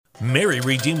Mary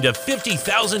redeemed a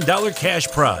 $50,000 cash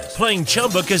prize playing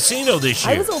Chumba Casino this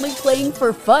year. I was only playing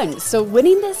for fun, so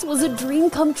winning this was a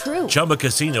dream come true. Chumba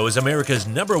Casino is America's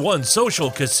 #1 social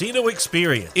casino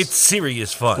experience. It's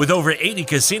serious fun. With over 80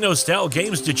 casino-style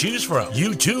games to choose from,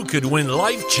 you too could win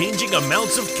life-changing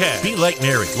amounts of cash. Be like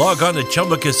Mary. Log on to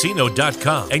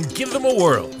ChumbaCasino.com and give them a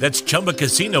whirl. That's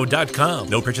ChumbaCasino.com.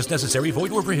 No purchase necessary.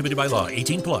 Void where prohibited by law.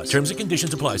 18 plus. Terms and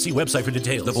conditions apply. See website for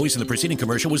details. The voice in the preceding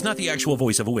commercial was not the actual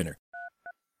voice of a winner.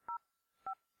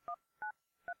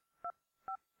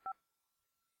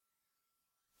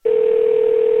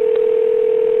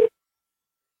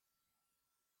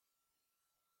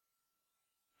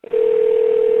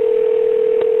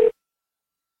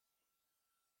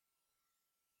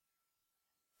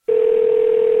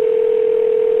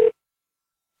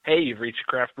 Hey, you've reached the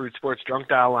Craft Brewed Sports Drunk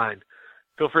Dial line.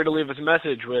 Feel free to leave us a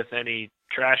message with any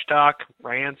trash talk,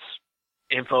 rants,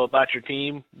 info about your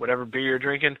team, whatever beer you're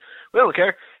drinking. We don't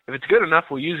care. If it's good enough,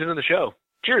 we'll use it in the show.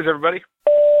 Cheers, everybody.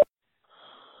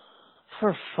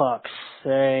 For fuck's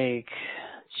sake.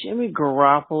 Jimmy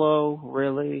Garoppolo,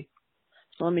 really?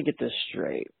 So let me get this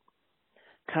straight.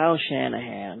 Kyle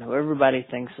Shanahan, who everybody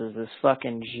thinks is this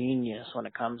fucking genius when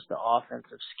it comes to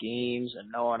offensive schemes and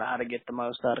knowing how to get the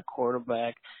most out of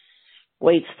quarterback,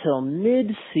 waits till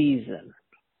mid-season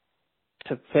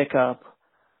to pick up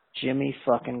Jimmy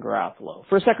fucking Garoppolo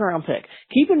for a second-round pick.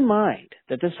 Keep in mind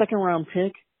that this second-round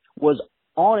pick was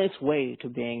on its way to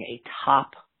being a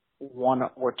top 1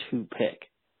 or 2 pick.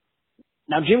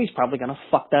 Now, Jimmy's probably going to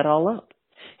fuck that all up.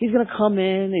 He's going to come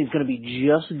in, he's going to be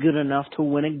just good enough to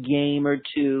win a game or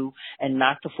two and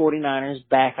knock the 49ers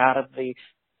back out of the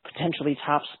potentially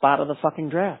top spot of the fucking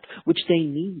draft, which they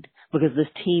need because this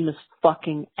team is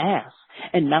fucking ass.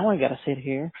 And now I got to sit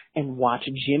here and watch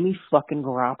Jimmy fucking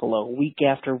Garoppolo week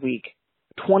after week,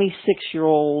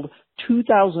 26-year-old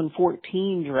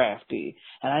 2014 draftee.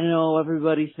 And I know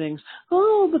everybody thinks,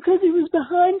 oh, because he was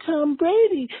behind Tom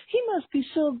Brady, he must be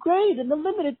so great. And the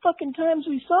limited fucking times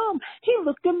we saw him, he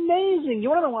looked amazing. You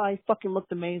want to know why he fucking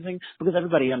looked amazing? Because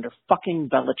everybody under fucking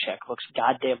Belichick looks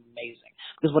goddamn amazing.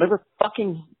 Because whatever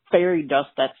fucking fairy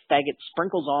dust that faggot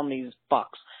sprinkles on these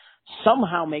fucks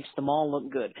somehow makes them all look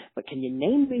good. But can you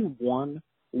name me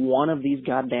one of these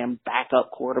goddamn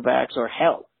backup quarterbacks, or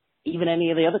hell, even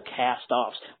any of the other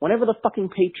cast-offs? Whenever the fucking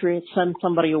Patriots send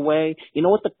somebody away, you know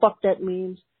what the fuck that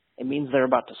means? It means they're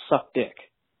about to suck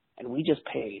dick. And we just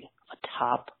paid a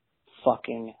top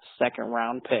fucking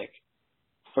second-round pick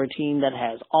for a team that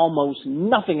has almost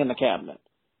nothing in the cabinet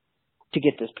to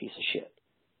get this piece of shit.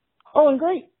 Oh, and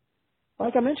great.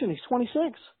 Like I mentioned, he's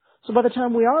 26. So by the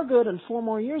time we are good in 4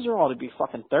 more years, they're all to be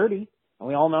fucking 30. And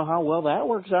we all know how well that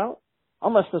works out.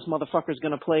 Unless this motherfucker's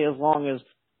going to play as long as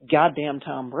goddamn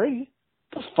Tom Brady.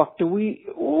 What are we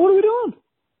doing?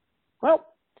 Well,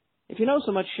 if you know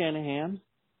so much Shanahan,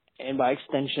 and by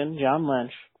extension, John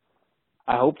Lynch,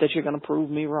 I hope that you're going to prove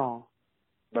me wrong.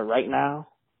 But right now,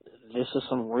 this is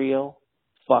some real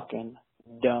fucking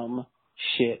dumb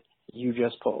shit you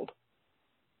just pulled.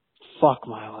 Fuck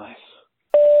my life.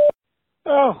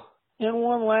 Oh, and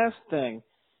one last thing.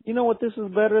 You know what this is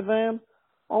better than?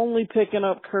 Only picking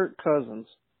up Kirk Cousins.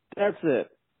 That's it.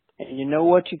 And you know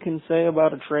what you can say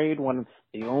about a trade when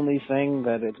the only thing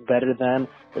that it's better than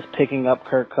is picking up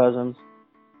Kirk Cousins?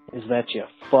 Is that you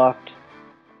fucked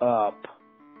up.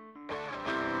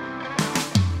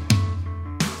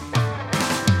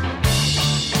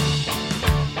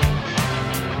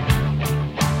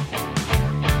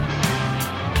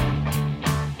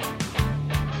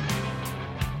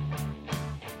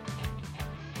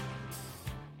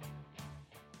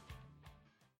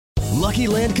 Lucky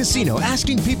Land Casino,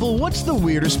 asking people, what's the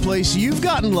weirdest place you've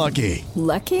gotten lucky?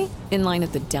 Lucky? In line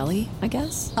at the deli, I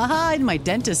guess? Aha, in my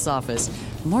dentist's office.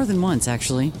 More than once,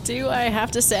 actually. Do I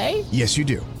have to say? Yes, you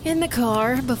do. In the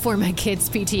car before my kids'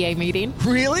 PTA meeting.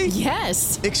 Really?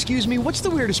 Yes. Excuse me, what's the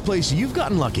weirdest place you've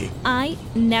gotten lucky? I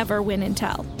never win and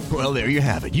tell. Well, there you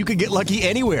have it. You can get lucky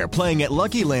anywhere, playing at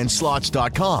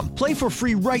LuckyLandSlots.com. Play for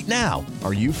free right now.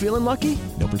 Are you feeling lucky?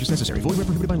 No purchase necessary. Void where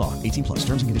prohibited by law. 18 plus.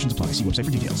 Terms and conditions apply. See website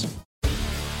for details.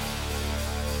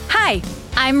 Hi,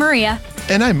 I'm Maria.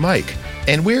 And I'm Mike.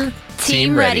 And we're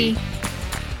Team Ready.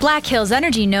 Black Hills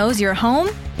Energy knows your home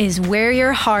is where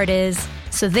your heart is,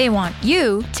 so they want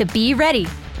you to be ready.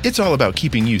 It's all about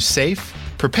keeping you safe,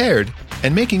 prepared,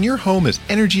 and making your home as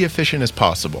energy efficient as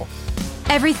possible.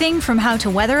 Everything from how to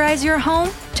weatherize your home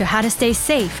to how to stay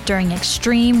safe during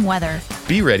extreme weather.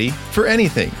 Be ready for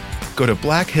anything. Go to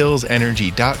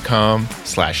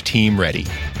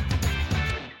blackhillsenergy.com/teamready.